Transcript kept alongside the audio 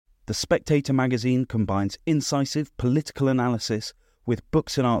The Spectator magazine combines incisive political analysis with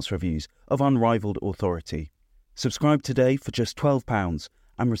books and arts reviews of unrivaled authority. Subscribe today for just £12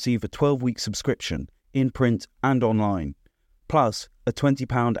 and receive a 12-week subscription in print and online, plus a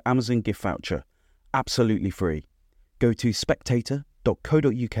 £20 Amazon gift voucher, absolutely free. Go to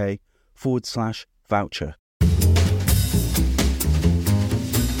spectator.co.uk/voucher.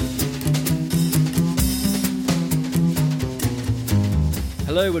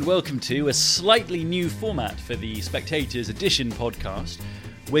 Hello and welcome to a slightly new format for the Spectator's Edition podcast.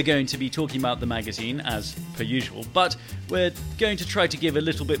 We're going to be talking about the magazine as per usual, but we're going to try to give a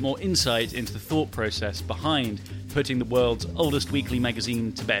little bit more insight into the thought process behind putting the world's oldest weekly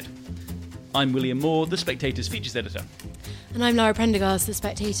magazine to bed. I'm William Moore, the Spectator's features editor. And I'm Lara Prendergast, the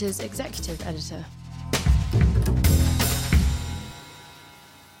Spectator's executive editor.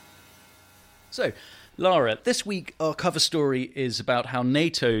 So, Lara, this week our cover story is about how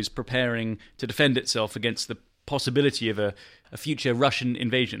NATO's preparing to defend itself against the possibility of a future Russian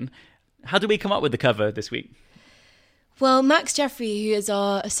invasion. How did we come up with the cover this week? Well, Max Jeffrey, who is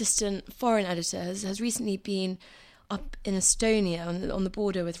our assistant foreign editor, has recently been up in Estonia on the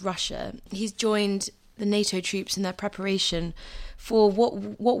border with Russia. He's joined the NATO troops in their preparation for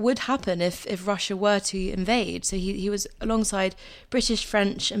what would happen if Russia were to invade. So he was alongside British,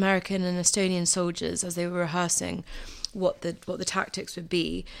 French, American and Estonian soldiers as they were rehearsing what the tactics would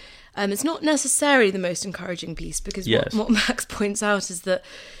be. It's not necessarily the most encouraging piece because what Max points out is that,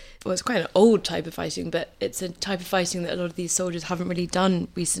 well, it's quite an old type of fighting, but it's a type of fighting that a lot of these soldiers haven't really done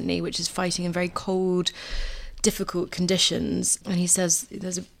recently, which is fighting in very cold, difficult conditions. And he says,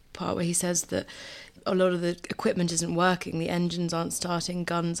 there's a part where he says that a lot of the equipment isn't working, the engines aren't starting,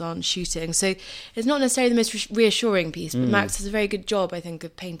 guns aren't shooting. So it's not necessarily the most reassuring piece, but Max does a very good job, I think,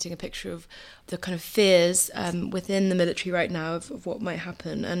 of painting a picture of the kind of fears within the military right now of what might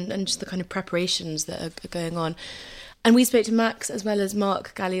happen and just the kind of preparations that are going on. And we spoke to Max as well as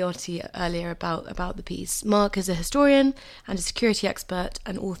Mark Galliotti earlier about the piece. Mark is a historian and a security expert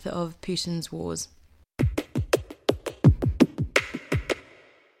and author of Putin's Wars.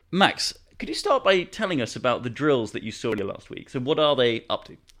 Max, could you start by telling us about the drills that you saw last week? So what are they up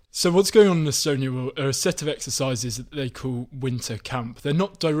to? So what's going on in Estonia are a set of exercises that they call winter camp. They're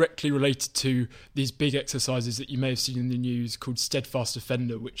not directly related to these big exercises that you may have seen in the news called Steadfast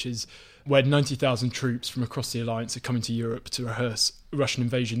Defender, which is where 90,000 troops from across the alliance are coming to Europe to rehearse a Russian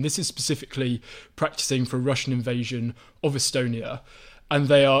invasion. This is specifically practicing for a Russian invasion of Estonia. And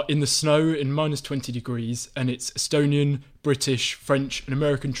they are in the snow in minus 20 degrees, and it's Estonian, British, French and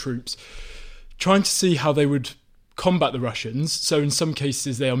American troops trying to see how they would combat the Russians. So in some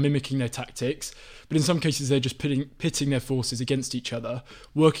cases they are mimicking their tactics, but in some cases they're just pitting their forces against each other,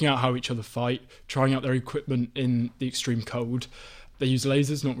 working out how each other fight, trying out their equipment in the extreme cold. They use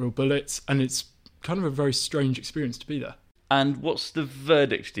lasers, not real bullets, and it's kind of a very strange experience to be there. And what's the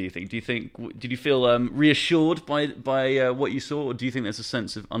verdict, do you think? Did you feel reassured by what you saw, or do you think there's a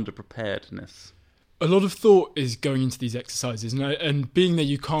sense of underpreparedness? A lot of thought is going into these exercises, and being there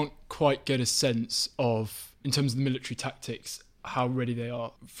you can't quite get a sense of, in terms of the military tactics, how ready they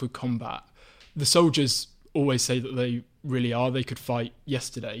are for combat. The soldiers always say that they really are. They could fight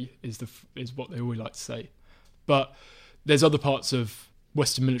yesterday, is what they always like to say. But there's other parts of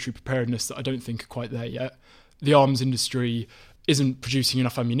Western military preparedness that I don't think are quite there yet. The arms industry isn't producing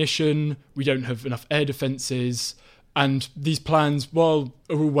enough ammunition, we don't have enough air defences, and these plans, while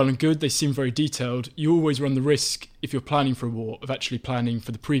are all well and good, they seem very detailed, you always run the risk, if you're planning for a war, of actually planning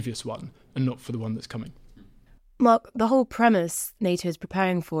for the previous one and not for the one that's coming. Mark, the whole premise NATO is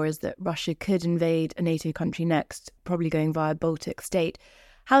preparing for is that Russia could invade a NATO country next, probably going via Baltic state.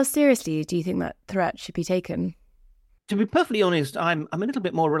 How seriously do you think that threat should be taken? To be perfectly honest, I'm a little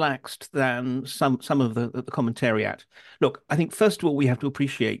bit more relaxed than some of the commentariat. Look, I think first of all we have to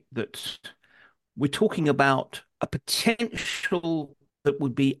appreciate that we're talking about a potential that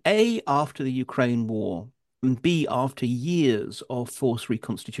would be A, after the Ukraine war, and B, after years of forced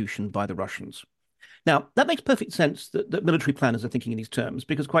reconstitution by the Russians. Now, that makes perfect sense that military planners are thinking in these terms,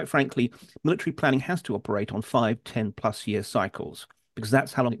 because quite frankly, military planning has to operate on 5, 10 plus year cycles, because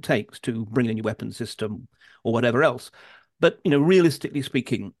that's how long it takes to bring in a new weapons system or whatever else. But, realistically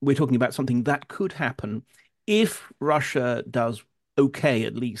speaking, we're talking about something that could happen if Russia does okay,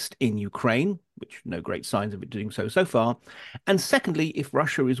 at least in Ukraine, which no great signs of it doing so far. And secondly, if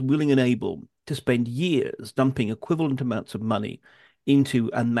Russia is willing and able to spend years dumping equivalent amounts of money into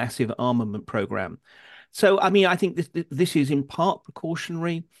a massive armament program. So, I think this is in part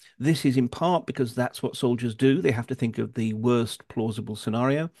precautionary. This is in part because that's what soldiers do. They have to think of the worst plausible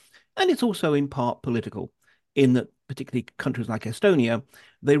scenario. And it's also in part political, in that particularly countries like Estonia,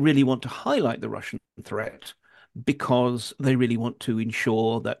 they really want to highlight the Russian threat because they really want to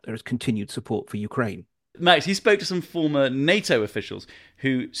ensure that there is continued support for Ukraine. Max, he spoke to some former NATO officials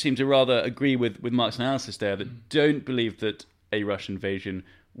who seem to rather agree with Mark's analysis there, that don't believe that a Russian invasion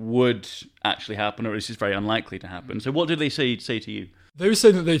would actually happen, or at least it's very unlikely to happen. So what did they say to you? They were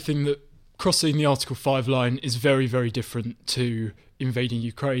saying that they think that crossing the Article 5 line is very, very different to invading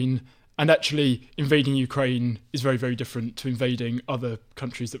Ukraine. And actually, invading Ukraine is very, very different to invading other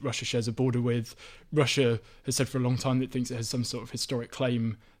countries that Russia shares a border with. Russia has said for a long time that it thinks it has some sort of historic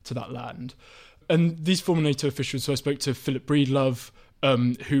claim to that land. And these former NATO officials, so I spoke to Philip Breedlove,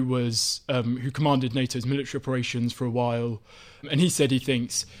 who commanded NATO's military operations for a while, and he said he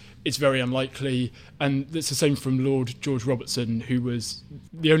thinks it's very unlikely. And it's the same from Lord George Robertson, who was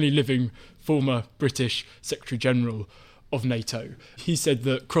the only living former British Secretary General of NATO. He said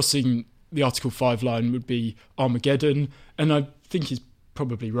that crossing the Article 5 line would be Armageddon, and I think he's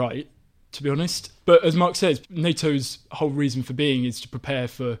probably right, to be honest. But as Mark says, NATO's whole reason for being is to prepare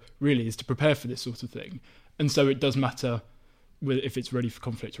for this sort of thing. And so it does matter if it's ready for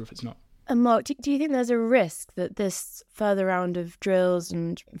conflict or if it's not. And Mark, do you think there's a risk that this further round of drills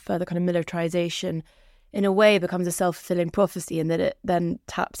and further kind of militarization in a way becomes a self-fulfilling prophecy, and that it then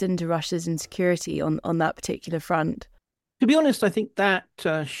taps into Russia's insecurity on that particular front? To be honest, I think that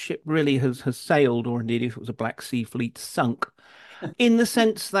ship really has sailed, or indeed if it was a Black Sea fleet, sunk, in the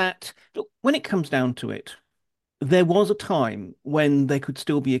sense that, look, when it comes down to it, there was a time when there could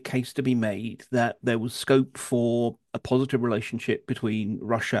still be a case to be made that there was scope for a positive relationship between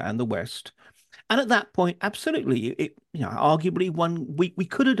Russia and the West. And at that point, absolutely, arguably we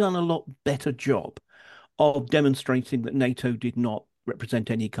could have done a lot better job of demonstrating that NATO did not represent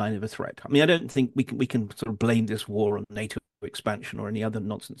any kind of a threat. I mean, I don't think we can sort of blame this war on NATO expansion or any other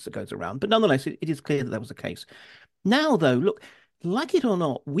nonsense that goes around. But nonetheless, it is clear that was the case. Now, though, look, like it or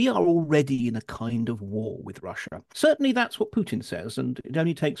not, we are already in a kind of war with Russia. Certainly that's what Putin says, and it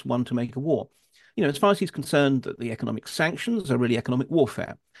only takes one to make a war. As far as he's concerned, that the economic sanctions are really economic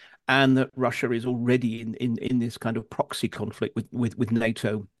warfare, and that Russia is already in this kind of proxy conflict with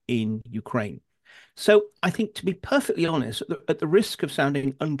NATO in Ukraine. So I think, to be perfectly honest, at the risk of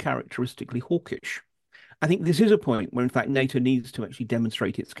sounding uncharacteristically hawkish, I think this is a point where, in fact, NATO needs to actually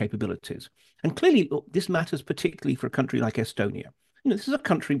demonstrate its capabilities. And clearly, look, this matters particularly for a country like Estonia. This is a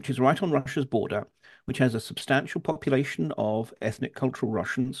country which is right on Russia's border, which has a substantial population of ethnic cultural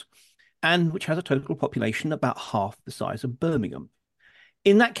Russians, and which has a total population about half the size of Birmingham.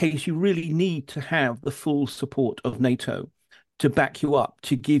 In that case, you really need to have the full support of NATO to back you up,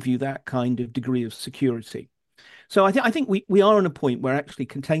 to give you that kind of degree of security. So I think we are on a point where actually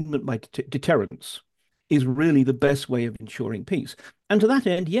containment by deterrence is really the best way of ensuring peace. And to that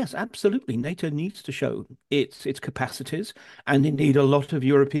end, yes, absolutely, NATO needs to show its capacities, and indeed a lot of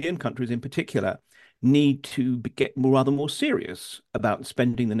European countries in particular need to get rather more serious about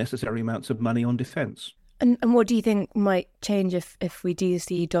spending the necessary amounts of money on defence. And what do you think might change if we do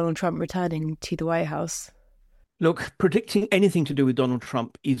see Donald Trump returning to the White House? Look, predicting anything to do with Donald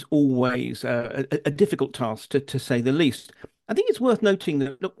Trump is always a difficult task, to say the least. I think it's worth noting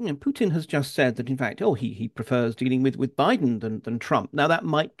that, look, Putin has just said that, in fact, he prefers dealing with Biden than Trump. Now, that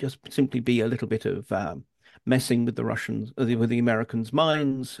might just simply be a little bit of messing with the Russians, with the Americans'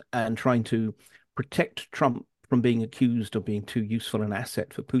 minds, and trying to protect Trump from being accused of being too useful an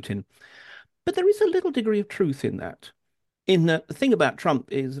asset for Putin. But there is a little degree of truth in that. The thing about Trump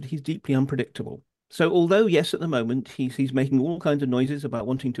is that he's deeply unpredictable. So although, yes, at the moment, he's making all kinds of noises about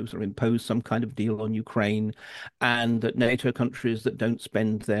wanting to sort of impose some kind of deal on Ukraine, and that NATO countries that don't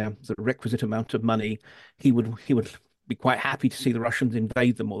spend their sort of requisite amount of money, he would be quite happy to see the Russians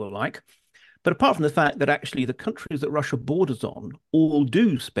invade them or the like. But apart from the fact that actually the countries that Russia borders on all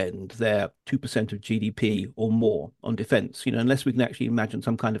do spend their 2% of GDP or more on defence, unless we can actually imagine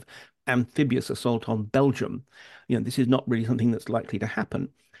some kind of amphibious assault on Belgium, this is not really something that's likely to happen.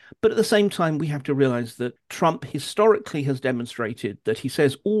 But at the same time, we have to realize that Trump historically has demonstrated that he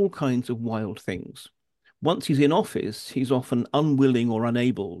says all kinds of wild things. Once he's in office, he's often unwilling or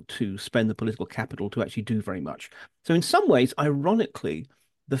unable to spend the political capital to actually do very much. So in some ways, ironically,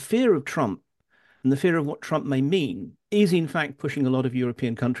 the fear of Trump and the fear of what Trump may mean is in fact pushing a lot of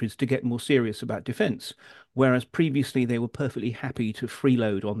European countries to get more serious about defense, whereas previously they were perfectly happy to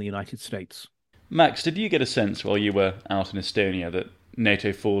freeload on the United States. Max, did you get a sense while you were out in Estonia that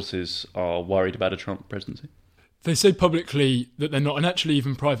NATO forces are worried about a Trump presidency? They say publicly that they're not, and actually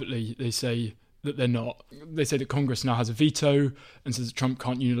even privately they say that they're not. They say that Congress now has a veto and says that Trump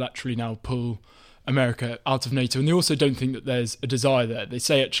can't unilaterally now pull America out of NATO. And they also don't think that there's a desire there. They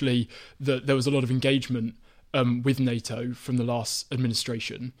say actually that there was a lot of engagement with NATO from the last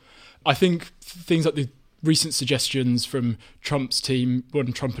administration. I think things like the recent suggestions from Trump's team,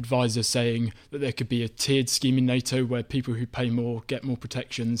 one Trump advisor saying that there could be a tiered scheme in NATO where people who pay more get more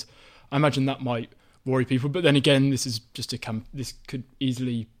protections. I imagine that might worry people. But then again, this is just this could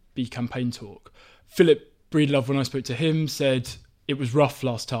easily be campaign talk. Philip Breedlove, when I spoke to him, said it was rough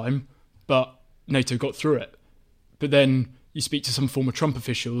last time, but NATO got through it. But then you speak to some former Trump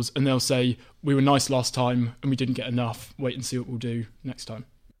officials and they'll say, we were nice last time and we didn't get enough. Wait and see what we'll do next time.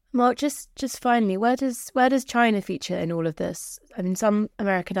 Mark, just finally, where does China feature in all of this? I mean, some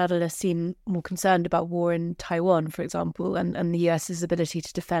American analysts seem more concerned about war in Taiwan, for example, and the US's ability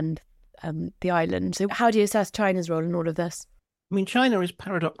to defend the island. So how do you assess China's role in all of this? I mean, China is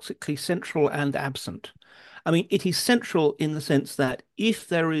paradoxically central and absent. I mean, it is central in the sense that if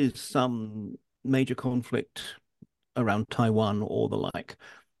there is some major conflict around Taiwan or the like,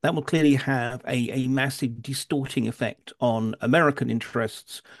 that will clearly have a massive distorting effect on American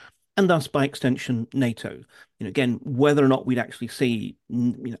interests and thus, by extension, NATO. Again, whether or not we'd actually see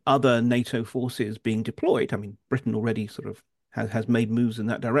other NATO forces being deployed, I mean, Britain already sort of has made moves in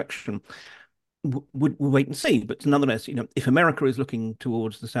that direction. We'll wait and see. But nonetheless, if America is looking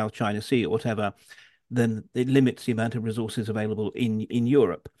towards the South China Sea or whatever, then it limits the amount of resources available in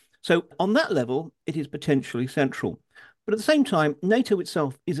Europe. So on that level, it is potentially central. But at the same time, NATO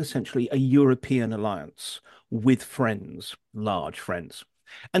itself is essentially a European alliance with friends, large friends.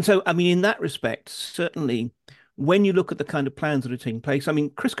 And so, I mean, in that respect, certainly, when you look at the kind of plans that are taking place, I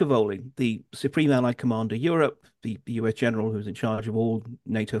mean, Chris Cavoli, the Supreme Allied Commander Europe, the US general who's in charge of all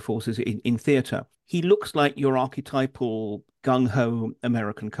NATO forces in theatre, he looks like your archetypal gung-ho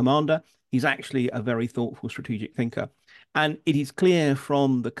American commander. He's actually a very thoughtful strategic thinker. And it is clear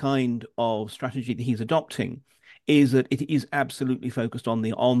from the kind of strategy that he's adopting is that it is absolutely focused on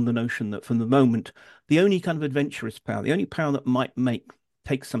the notion that from the moment, the only kind of adventurous power, the only power that might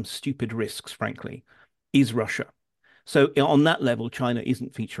take some stupid risks, frankly, is Russia. So on that level, China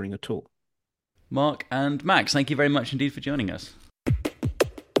isn't featuring at all. Mark and Max, thank you very much indeed for joining us.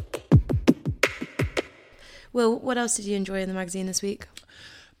 Will, what else did you enjoy in the magazine this week?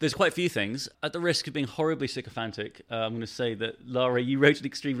 There's quite a few things. At the risk of being horribly sycophantic, I'm going to say that, Lara, you wrote an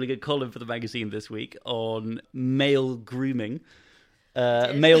extremely good column for the magazine this week on male grooming,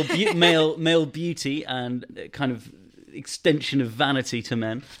 male beauty and kind of extension of vanity to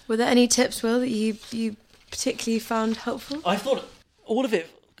men. Were there any tips, Will, that you particularly found helpful? I thought all of it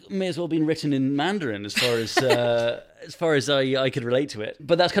may as well have been written in Mandarin as far as I could relate to it.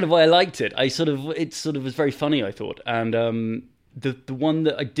 But that's kind of why I liked it. It sort of was very funny, I thought. And the one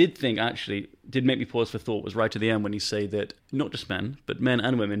that I did think actually did make me pause for thought was right at the end when you say that not just men, but men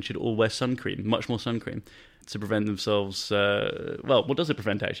and women should all wear sun cream, much more sun cream, to prevent themselves... well, what does it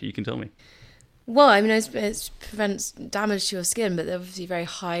prevent, actually? You can tell me. Well, I mean, it prevents damage to your skin, but there are obviously very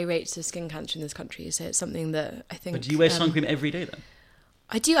high rates of skin cancer in this country, so it's something that I think... But do you wear sun cream every day, then?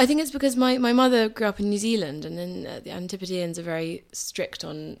 I do. I think it's because my mother grew up in New Zealand, and then the Antipodeans are very strict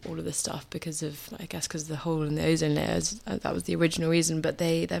on all of this stuff because of the hole in the ozone layers. That was the original reason, but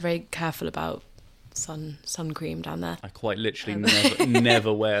they're very careful about sun cream down there. I quite literally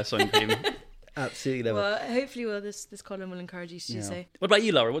never wear sun cream. Absolutely never. Well, hopefully, this column will encourage you to do so. What about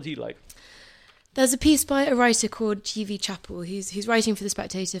you, Laura? What do you like? There's a piece by a writer called G.V. Chappell, who's writing for The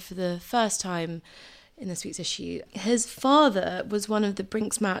Spectator for the first time in this week's issue. His father was one of the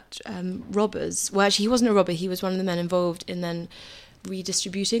Brinksmat robbers. Well, actually, he wasn't a robber. He was one of the men involved in then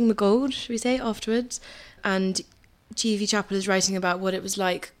redistributing the gold, should we say, afterwards. And G.V. Chappell is writing about what it was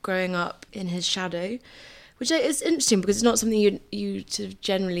like growing up in his shadow, which is interesting because it's not something you sort of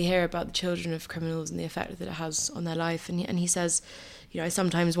generally hear about the children of criminals and the effect that it has on their life. And he says, I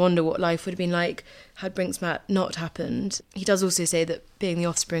sometimes wonder what life would have been like had Brinksmat not happened. He does also say that being the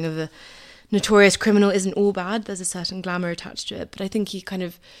offspring of a notorious criminal isn't all bad. There's a certain glamour attached to it. But I think he kind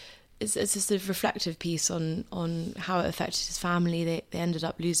of... It's a sort of reflective piece on how it affected his family. They ended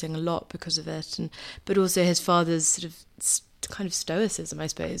up losing a lot because of it. But also his father's sort of kind of stoicism, I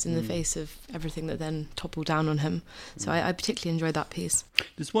suppose, in the face of everything that then toppled down on him. So I particularly enjoyed that piece.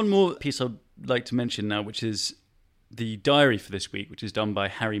 There's one more piece I'd like to mention now, which is the diary for this week, which is done by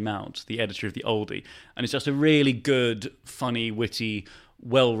Harry Mount, the editor of The Oldie. And it's just a really good, funny, witty,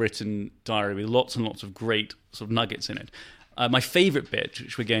 well-written diary with lots and lots of great sort of nuggets in it. My favourite bit,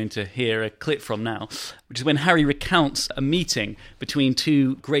 which we're going to hear a clip from now, which is when Harry recounts a meeting between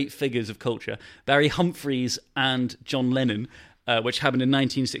two great figures of culture, Barry Humphries and John Lennon, which happened in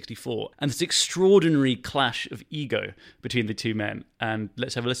 1964, and this extraordinary clash of ego between the two men. And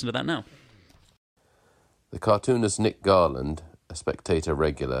let's have a listen to that now. The cartoonist Nick Garland, a Spectator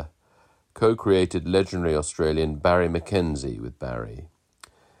regular, co-created legendary Australian Barry Mackenzie with Barry.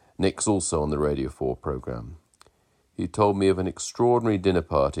 Nick's also on the Radio 4 programme. He told me of an extraordinary dinner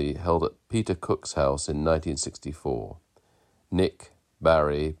party held at Peter Cook's house in 1964. Nick,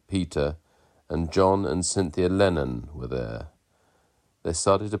 Barry, Peter, and John and Cynthia Lennon were there. They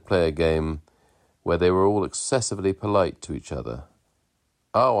started to play a game where they were all excessively polite to each other.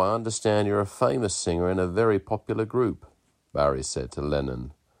 "Oh, I understand you're a famous singer in a very popular group," Barry said to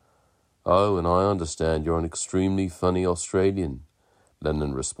Lennon. "Oh, and I understand you're an extremely funny Australian,"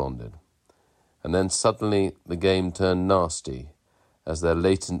 Lennon responded. And then suddenly the game turned nasty as their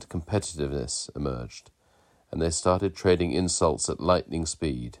latent competitiveness emerged, and they started trading insults at lightning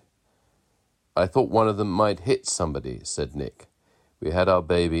speed. "I thought one of them might hit somebody," said Nick. "We had our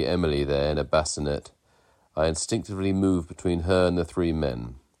baby Emily there in a bassinet. I instinctively moved between her and the three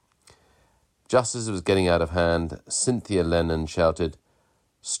men. Just as it was getting out of hand, Cynthia Lennon shouted,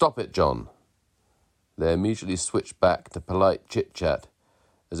 'Stop it, John!' They immediately switched back to polite chit-chat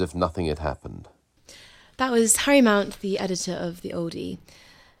as if nothing had happened." That was Harry Mount, the editor of The Oldie.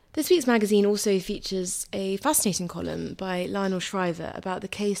 This week's magazine also features a fascinating column by Lionel Shriver about the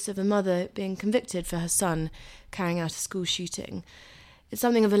case of a mother being convicted for her son carrying out a school shooting. It's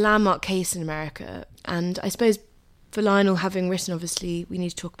something of a landmark case in America, and I suppose for Lionel, having written, obviously, we need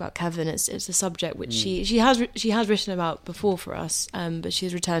to talk about Kevin. It's a subject which she has written about before for us, but she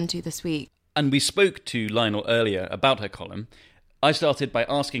has returned to this week. And we spoke to Lionel earlier about her column. I started by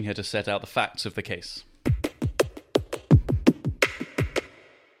asking her to set out the facts of the case.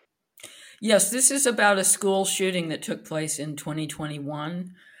 Yes, this is about a school shooting that took place in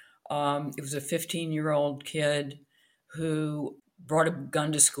 2021. It was a 15-year-old kid who brought a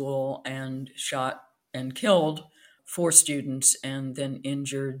gun to school and shot and killed 4 students and then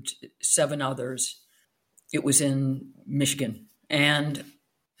injured 7 others. It was in Michigan. And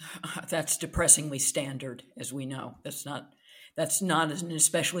that's depressingly standard, as we know. That's not an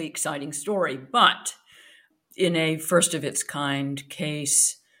especially exciting story. But in a first of its kind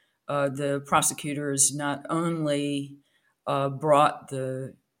case, the prosecutors not only brought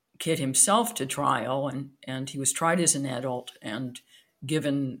the kid himself to trial, and he was tried as an adult and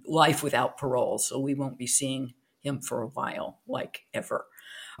given life without parole, so we won't be seeing him for a while, like ever.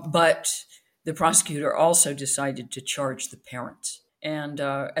 But the prosecutor also decided to charge the parents. And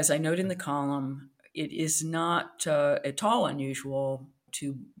as I note in the column, it is not at all unusual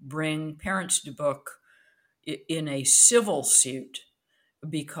to bring parents to book in a civil suit,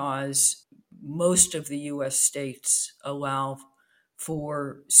 because most of the U.S. states allow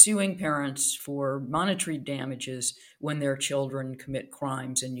for suing parents for monetary damages when their children commit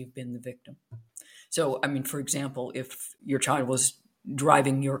crimes and you've been the victim. So, I mean, for example, if your child was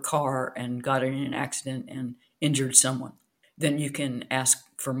driving your car and got in an accident and injured someone, then you can ask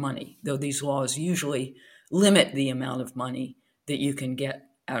for money, though these laws usually limit the amount of money that you can get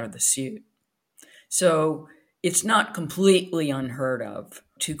out of the suit. So it's not completely unheard of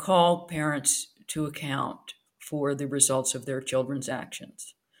to call parents to account for the results of their children's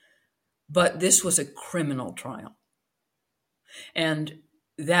actions. But this was a criminal trial. And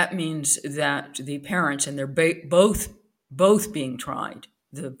that means that the parents, and they're both being tried.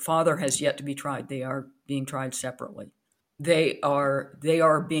 The father has yet to be tried. They are being tried separately. They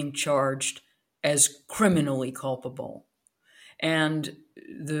are being charged as criminally culpable. And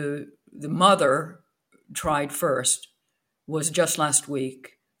the mother, tried first, was just last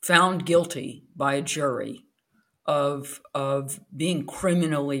week found guilty by a jury of being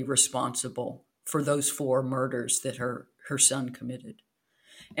criminally responsible for those 4 murders that her son committed.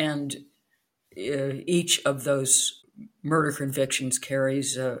 And each of those murder convictions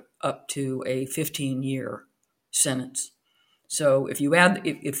carries up to a 15-year sentence. So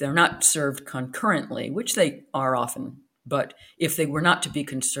if they're not served concurrently, which they are often, but if they were not to be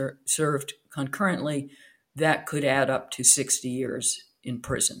served concurrently, that could add up to 60 years in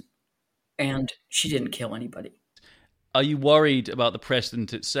prison. And she didn't kill anybody. Are you worried about the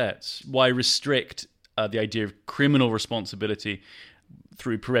precedent it sets? Why restrict the idea of criminal responsibility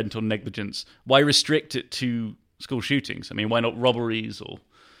through parental negligence? Why restrict it to school shootings? I mean, why not robberies or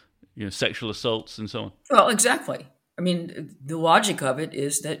sexual assaults and so on? Well, exactly. I mean, the logic of it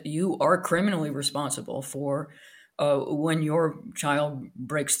is that you are criminally responsible for when your child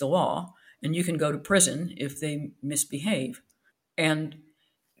breaks the law, and you can go to prison if they misbehave. And,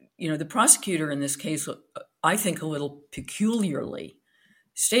 the prosecutor in this case, I think a little peculiarly,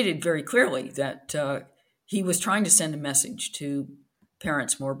 stated very clearly that he was trying to send a message to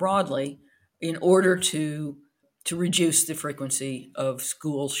parents more broadly in order to to reduce the frequency of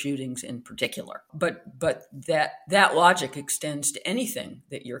school shootings in particular. But that logic extends to anything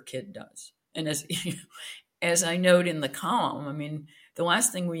that your kid does. And as I note in the column, I mean, the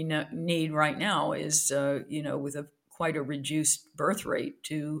last thing we need right now is, with quite a reduced birth rate,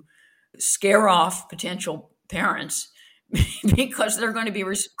 to scare off potential parents because they're going to be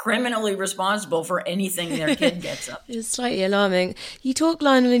criminally responsible for anything their kid gets up to. It's slightly alarming. You talk,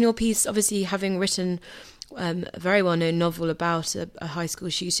 Lionel, in your piece, obviously having written a very well-known novel about a high school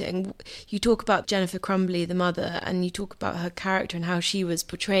shooting. You talk about Jennifer Crumbly, the mother, and you talk about her character and how she was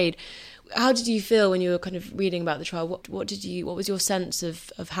portrayed. How did you feel when you were kind of reading about the trial? What was your sense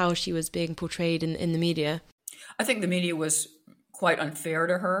of how she was being portrayed in the media? I think the media was quite unfair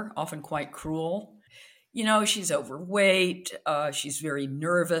to her, often quite cruel. You know, she's overweight. She's very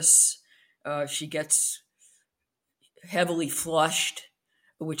nervous. She gets heavily flushed,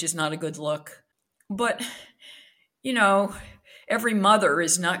 which is not a good look. But, every mother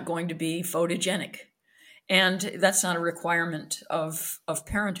is not going to be photogenic. And that's not a requirement of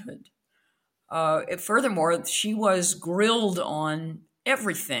parenthood. Furthermore, she was grilled on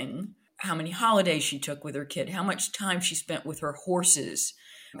everything: how many holidays she took with her kid, how much time she spent with her horses,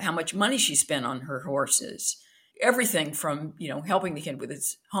 how much money she spent on her horses, everything from, helping the kid with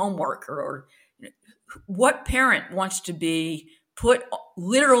his homework or what parent wants to be put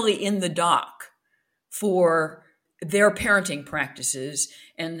literally in the dock for their parenting practices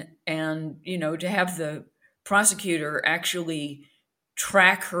and to have the prosecutor actually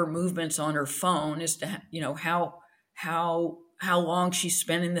track her movements on her phone as to, how long she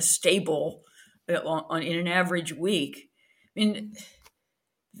spent in the stable in an average week.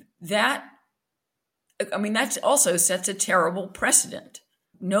 That also sets a terrible precedent.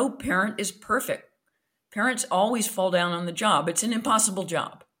 No parent is perfect. Parents always fall down on the job. It's an impossible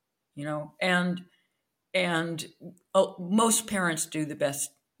job, and most parents do the best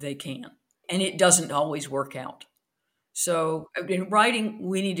they can, and it doesn't always work out. So in writing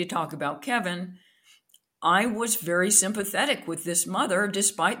We Need to Talk About Kevin, I was very sympathetic with this mother,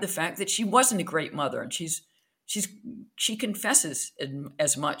 despite the fact that she wasn't a great mother. And she confesses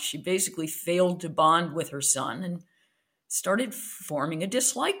as much. She basically failed to bond with her son and started forming a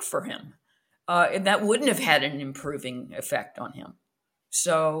dislike for him. And that wouldn't have had an improving effect on him.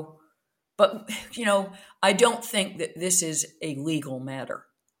 So, but, I don't think that this is a legal matter.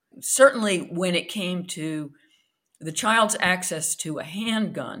 Certainly when it came to the child's access to a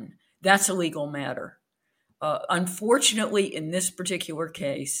handgun, that's a legal matter. Unfortunately, in this particular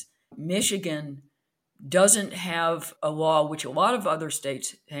case, Michigan doesn't have a law, which a lot of other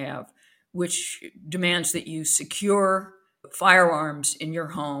states have, which demands that you secure firearms in your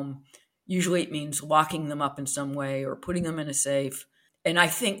home. Usually it means locking them up in some way or putting them in a safe. And I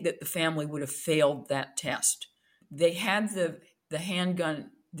think that the family would have failed that test. They had the handgun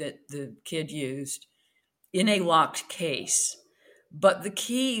that the kid used in a locked case, but the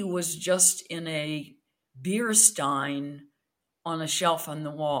key was just in a beer stein on a shelf on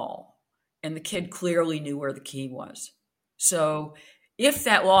the wall, and the kid clearly knew where the key was. So if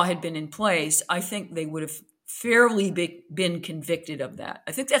that law had been in place, I think they would have fairly been convicted of that.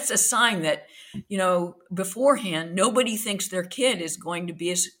 I think that's a sign that, beforehand, nobody thinks their kid is going to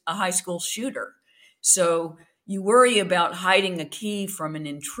be a high school shooter. So you worry about hiding a key from an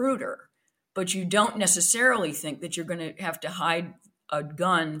intruder, but you don't necessarily think that you're going to have to hide a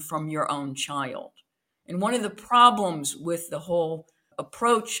gun from your own child. And one of the problems with the whole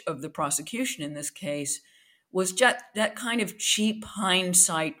approach of the prosecution in this case was just that kind of cheap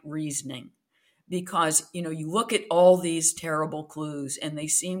hindsight reasoning. Because, you look at all these terrible clues and they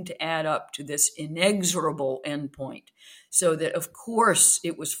seem to add up to this inexorable endpoint. So that, of course,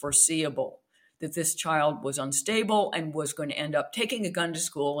 it was foreseeable that this child was unstable and was going to end up taking a gun to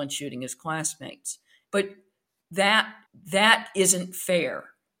school and shooting his classmates. But that isn't fair,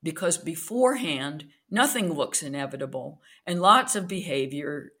 because beforehand, nothing looks inevitable, and lots of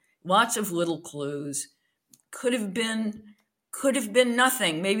behavior, lots of little clues could have been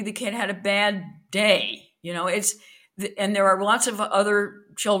nothing. Maybe the kid had a bad day, and there are lots of other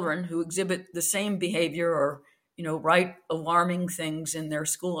children who exhibit the same behavior or, write alarming things in their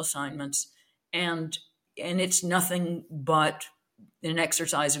school assignments. And it's nothing but an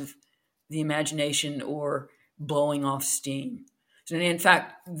exercise of the imagination or blowing off steam. So in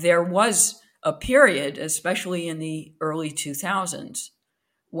fact, there was a period, especially in the early 2000s,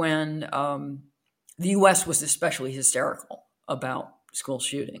 when the U.S. was especially hysterical about school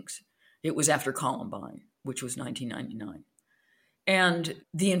shootings. It was after Columbine, which was 1999. And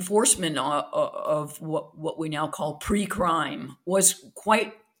the enforcement of what we now call pre-crime was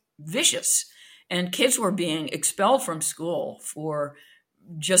quite vicious. And kids were being expelled from school for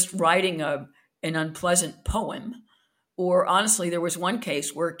just writing an unpleasant poem. Or honestly, there was one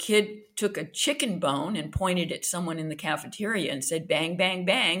case where a kid took a chicken bone and pointed at someone in the cafeteria and said, bang, bang,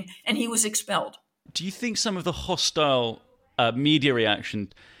 bang, and he was expelled. Do you think some of the hostile media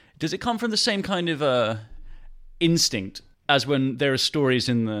reaction, does it come from the same kind of instinct as when there are stories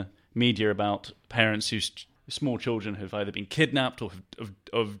in the media about parents whose small children have either been kidnapped or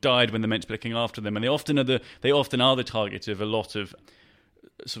have died when they're meant to be looking after them, and they often are the target of a lot of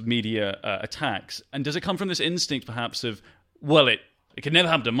sort of media attacks? And does it come from this instinct, perhaps, of, well, it could never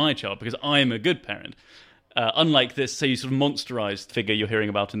happen to my child because I'm a good parent? Unlike this, say, sort of monsterized figure you're hearing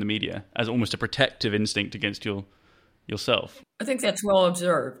about in the media as almost a protective instinct against yourself. I think that's well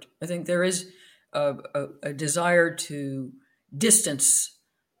observed. I think there is a desire to distance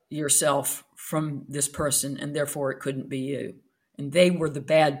yourself from this person, and therefore it couldn't be you. And they were the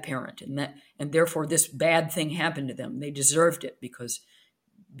bad parent, and therefore this bad thing happened to them. They deserved it because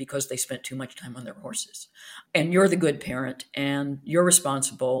they spent too much time on their horses. And you're the good parent, and you're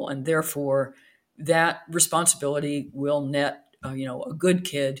responsible, and therefore that responsibility will net a good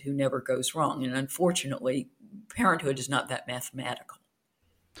kid who never goes wrong. And unfortunately, parenthood is not that mathematical.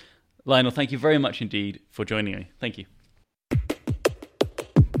 Lionel, thank you very much indeed for joining me. Thank you.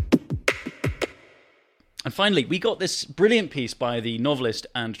 And finally, we got this brilliant piece by the novelist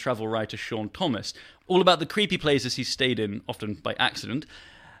and travel writer Sean Thomas, all about the creepy places he stayed in, often by accident.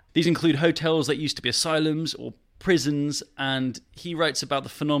 These include hotels that used to be asylums or prisons, and he writes about the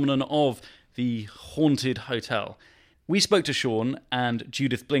phenomenon of the haunted hotel. We spoke to Sean and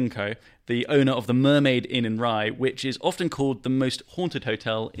Judith Blinko, the owner of the Mermaid Inn in Rye, which is often called the most haunted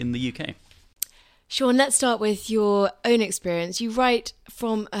hotel in the UK. Sean, let's start with your own experience. You write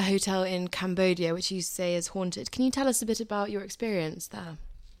from a hotel in Cambodia, which you say is haunted. Can you tell us a bit about your experience there?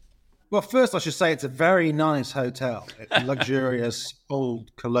 Well, first I should say it's a very nice hotel. It's a luxurious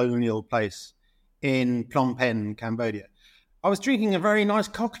old colonial place in Phnom Penh, Cambodia. I was drinking a very nice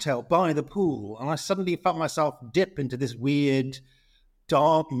cocktail by the pool, and I suddenly felt myself dip into this weird,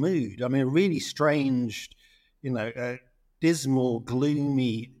 dark mood. I mean, a really strange, dismal,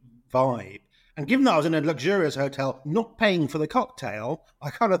 gloomy vibe. And given that I was in a luxurious hotel, not paying for the cocktail, I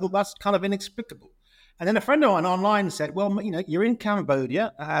kind of thought that's kind of inexplicable. And then a friend of mine online said, well, you're in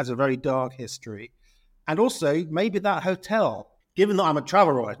Cambodia, it has a very dark history. And also, maybe that hotel, given that I'm a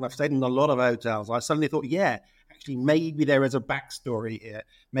travel writer and I've stayed in a lot of hotels, I suddenly thought, actually, maybe there is a backstory here.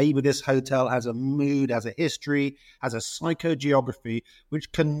 Maybe this hotel has a mood, has a history, has a psychogeography,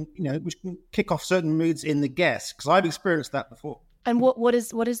 which can kick off certain moods in the guests, because I've experienced that before. And what is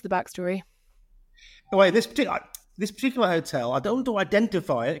the backstory? Anyway, this particular hotel, I don't want to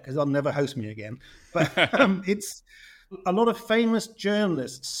identify it because they'll never host me again, but it's a lot of famous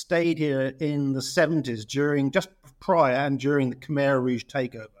journalists stayed here in the 70s just prior and during the Khmer Rouge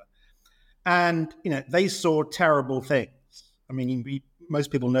takeover. And, they saw terrible things. I mean,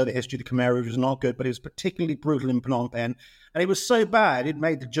 most people know the history of the Khmer Rouge was not good, but it was particularly brutal in Phnom Penh. And it was so bad, it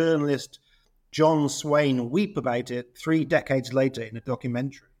made the journalist John Swain weep about it 3 decades later in a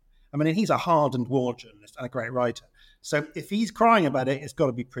documentary. I mean, he's a hardened war journalist and a great writer. So if he's crying about it, it's got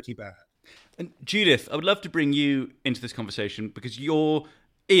to be pretty bad. And Judith, I would love to bring you into this conversation because your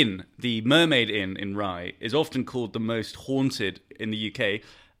inn, the Mermaid Inn in Rye, is often called the most haunted in the UK.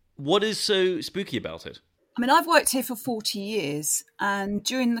 What is so spooky about it? I mean, I've worked here for 40 years, and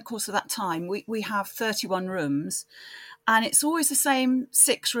during the course of that time, we have 31 rooms, and it's always the same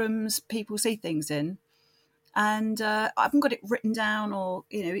 6 rooms people see things in. And I haven't got it written down, or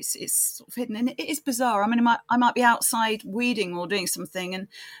it's sort of hidden, and it is bizarre. I mean, I might be outside weeding or doing something, and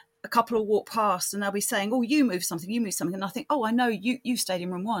a couple will walk past, and they'll be saying, "Oh, you moved something," and I think, "Oh, I know you stayed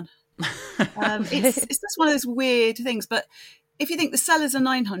in room 1." It's just one of those weird things. But if you think the cellars are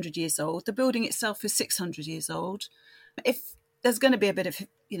 900 years old, the building itself is 600 years old. If there's going to be a bit of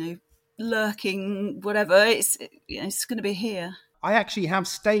lurking, whatever, it's going to be here. I actually have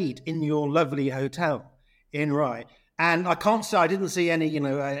stayed in your lovely hotel in Rye, and I can't say I didn't see any,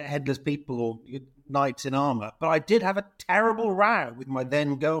 headless people or knights in armour, but I did have a terrible row with my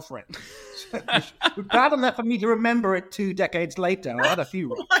then girlfriend. So bad enough for me to remember it 2 decades later. I had a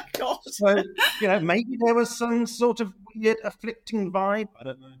few. Oh my God! So maybe there was some sort of weird, afflicting vibe. I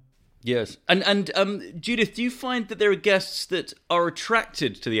don't know. Yes, and Judith, do you find that there are guests that are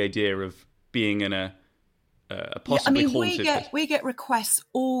attracted to the idea of being in a possibly haunted? We get requests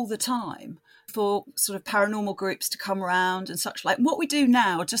all the time for sort of paranormal groups to come around and such like. What we do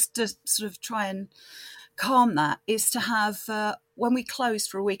now, just to sort of try and calm that is to have, when we close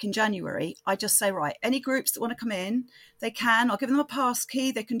for a week in January, I just say, right, any groups that want to come in, they can. I'll give them a pass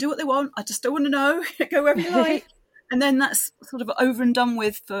key. They can do what they want. I just don't want to know. Go wherever you like. And then that's sort of over and done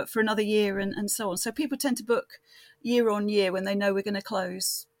with for another year and so on. So people tend to book year on year when they know we're going to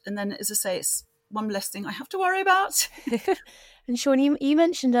close. And then, as I say, it's one less thing I have to worry about. And Sean, you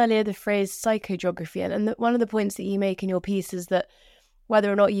mentioned earlier the phrase psychogeography, and one of the points that you make in your piece is that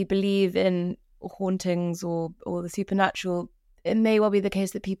whether or not you believe in hauntings or the supernatural, it may well be the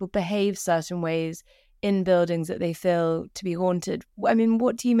case that people behave certain ways in buildings that they feel to be haunted. I mean,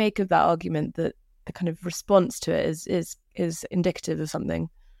 what do you make of that argument that the kind of response to it is indicative of something?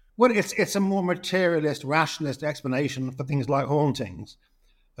 Well, it's a more materialist, rationalist explanation for things like hauntings.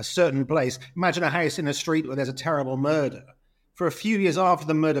 A certain place, imagine a house in a street where there's a terrible murder. For a few years after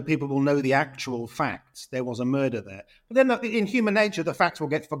the murder, people will know the actual facts. There was a murder there. But then in human nature, the facts will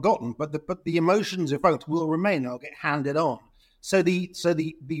get forgotten, but the emotions evoked will remain. They'll get handed on. So the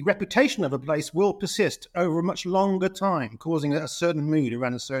reputation of a place will persist over a much longer time, causing a certain mood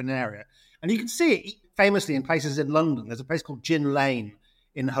around a certain area. And you can see it famously in places in London. There's a place called Gin Lane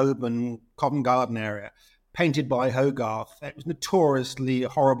in Holborn, Covent Garden area, painted by Hogarth. It was notoriously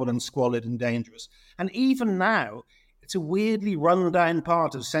horrible and squalid and dangerous. And even now, it's a weirdly run-down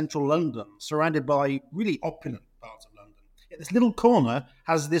part of central London, surrounded by really opulent parts of London. Yet this little corner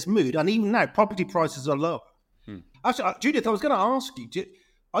has this mood, and even now, property prices are lower. Actually, Judith, I was going to ask you,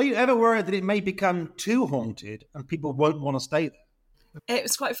 are you ever worried that it may become too haunted and people won't want to stay there? It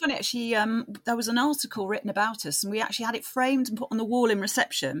was quite funny, actually. There was an article written about us, and we actually had it framed and put on the wall in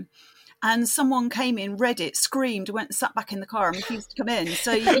reception. And someone came in, read it, screamed, went and sat back in the car and refused to come in.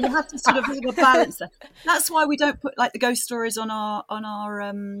 So you have to sort of have a balance there. That's why we don't put like the ghost stories on our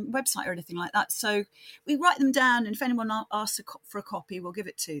website or anything like that. So we write them down, and if anyone asks for a copy, we'll give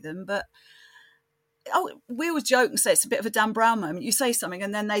it to them. But we always joke and say it's a bit of a Dan Brown moment. You say something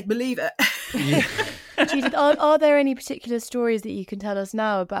and then they believe it. Yeah. Judith, are there any particular stories that you can tell us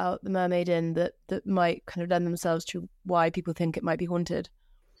now about the Mermaid Inn that might kind of lend themselves to why people think it might be haunted?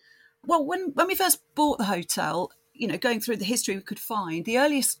 Well, when we first bought the hotel, going through the history we could find, the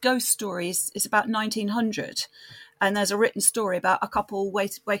earliest ghost story is about 1900. And there's a written story about a couple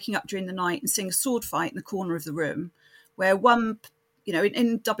waking up during the night and seeing a sword fight in the corner of the room where one,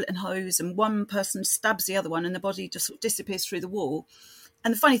 in doublet and hose, and one person stabs the other one and the body just sort of disappears through the wall.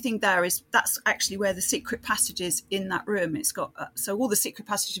 And the funny thing there is that's actually where the secret passage is in that room. It's got, so all the secret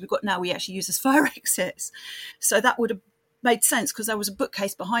passages we've got now, we actually use as fire exits. So that would have made sense because there was a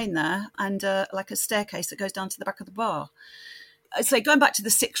bookcase behind there and like a staircase that goes down to the back of the bar. So going back to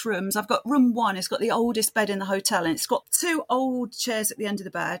the 6 rooms, I've got room 1. It's got the oldest bed in the hotel and it's got 2 old chairs at the end of the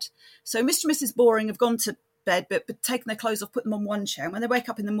bed. So Mr. and Mrs. Boring have gone to bed but taken their clothes off, put them on one chair. And when they wake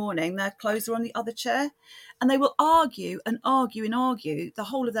up in the morning, their clothes are on the other chair. And they will argue and argue and argue the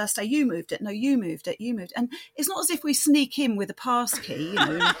whole of their stay. You moved it. No, you moved it. You moved it. And it's not as if we sneak in with a pass key.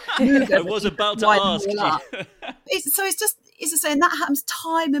 I was about to ask you. So it's just, as I say, and that happens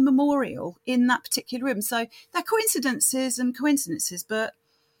time immemorial in that particular room. So they're coincidences, but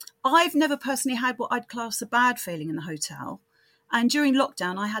I've never personally had what I'd class a bad feeling in the hotel. And during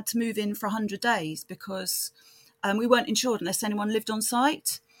lockdown, I had to move in for 100 days because we weren't insured unless anyone lived on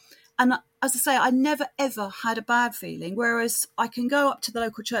site. And as I say, I never, ever had a bad feeling, whereas I can go up to the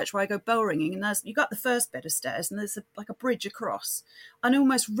local church where I go bell ringing and you got the first bed of stairs and there's like a bridge across. And I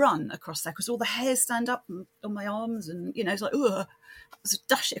almost run across there because all the hairs stand up on my arms and, it's like, ugh, I just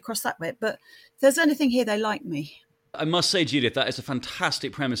dash it across that bit. But if there's anything here, they like me. I must say, Judith, that is a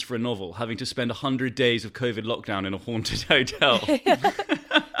fantastic premise for a novel, having to spend 100 days of COVID lockdown in a haunted hotel.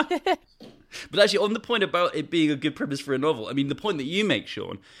 But actually, on the point about it being a good premise for a novel, I mean, the point that you make,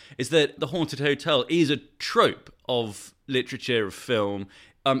 Sean, is that the haunted hotel is a trope of literature, of film.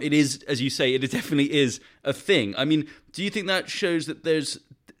 It is, as you say, it definitely is a thing. I mean, do you think that shows that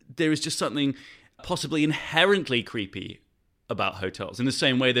there is just something possibly inherently creepy about hotels, in the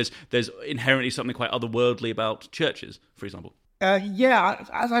same way there's inherently something quite otherworldly about churches, for example? Yeah,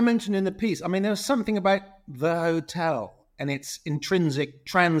 as I mentioned in the piece, I mean, there's something about the hotel and its intrinsic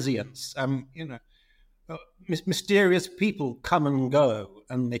transience. Mysterious people come and go,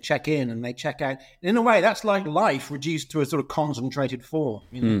 and they check in and they check out. In a way, that's like life reduced to a sort of concentrated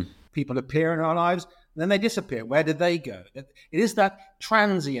form. People appear in our lives, then they disappear. Where did they go? It is that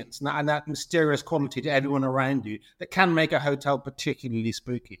transience and that mysterious quality to everyone around you that can make a hotel particularly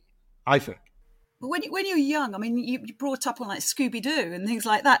spooky, I think. But when you're young, I mean, you're brought up on like Scooby-Doo and things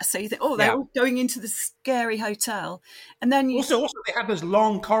like that. So you think, they're all going into the scary hotel. And then also they have those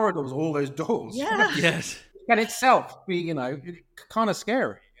long corridors, all those doors. Yeah. Yes. Can itself be, kind of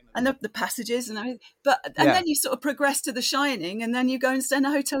scary. and the passages and everything. And then you sort of progress to The Shining, and then you go and stay in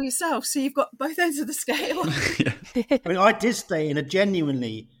a hotel yourself. So you've got both ends of the scale. I mean, I did stay in a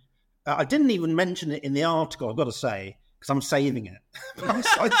genuinely. I didn't even mention it in the article, I've got to say, because I'm saving it. I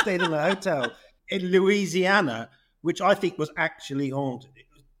stayed in a hotel in Louisiana, which I think was actually haunted. It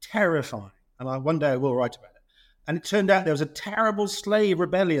was terrifying. And one day I will write about it. And it turned out there was a terrible slave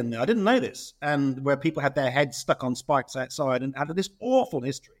rebellion there. I didn't know this. And where people had their heads stuck on spikes outside and had this awful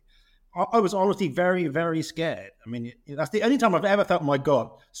history. I was honestly very, very scared. I mean, that's the only time I've ever felt, my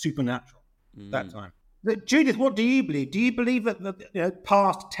God, supernatural, that time. Judith, what do you believe? Do you believe that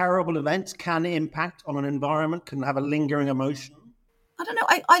past terrible events can impact on an environment, can have a lingering emotion? I don't know.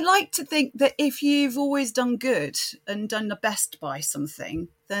 I like to think that if you've always done good and done the best by something,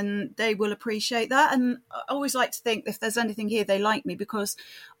 then they will appreciate that. And I always like to think if there's anything here, they like me, because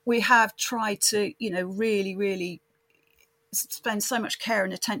we have tried to, really, really spend so much care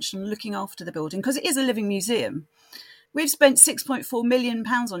and attention looking after the building, because it is a living museum. We've spent £6.4 million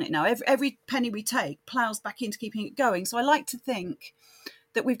on it now. Every penny we take ploughs back into keeping it going. So I like to think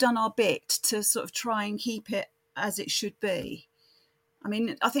that we've done our bit to sort of try and keep it as it should be. I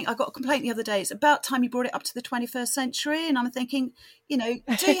mean, I think I got a complaint the other day. It's about time you brought it up to the 21st century. And I'm thinking, do your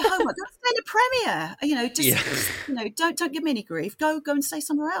homework. Go stay in a premiere. Don't give me any grief. Go and stay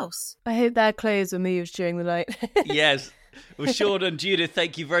somewhere else. I hope their clothes were moved during the night. Yes. Well, Sean and Judith,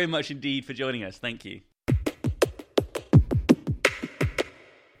 thank you very much indeed for joining us. Thank you.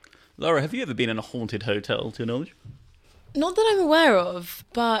 Laura, have you ever been in a haunted hotel, to your knowledge? Not that I'm aware of,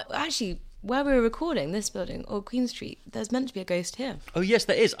 but actually, where we were recording, this building, or Queen Street, there's meant to be a ghost here. Oh, yes,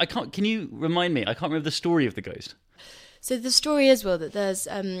 there is. Can you remind me? I can't remember the story of the ghost. So the story is, Will, that there's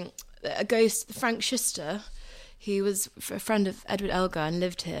a ghost, Frank Schuster, who was a friend of Edward Elgar and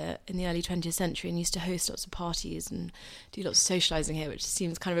lived here in the early 20th century and used to host lots of parties and do lots of socialising here, which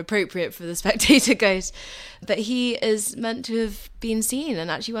seems kind of appropriate for the Spectator ghost. But he is meant to have been seen, and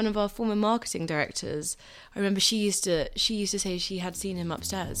actually one of our former marketing directors, I remember she used to say she had seen him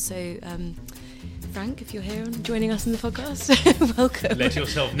upstairs. So Frank, if you're here and joining us in the podcast, welcome. Let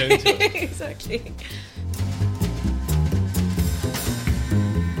yourself known to us. Exactly.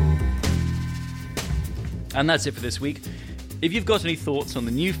 And that's it for this week. If you've got any thoughts on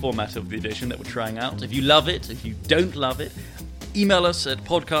the new format of the edition that we're trying out, if you love it, if you don't love it, email us at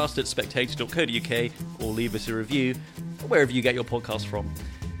podcast@spectator.co.uk or leave us a review wherever you get your podcast from.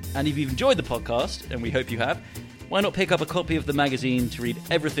 And if you've enjoyed the podcast, and we hope you have, why not pick up a copy of the magazine to read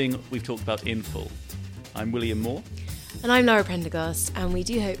everything we've talked about in full? I'm William Moore. And I'm Laura Prendergast, and we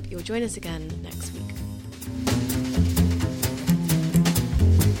do hope you'll join us again next week.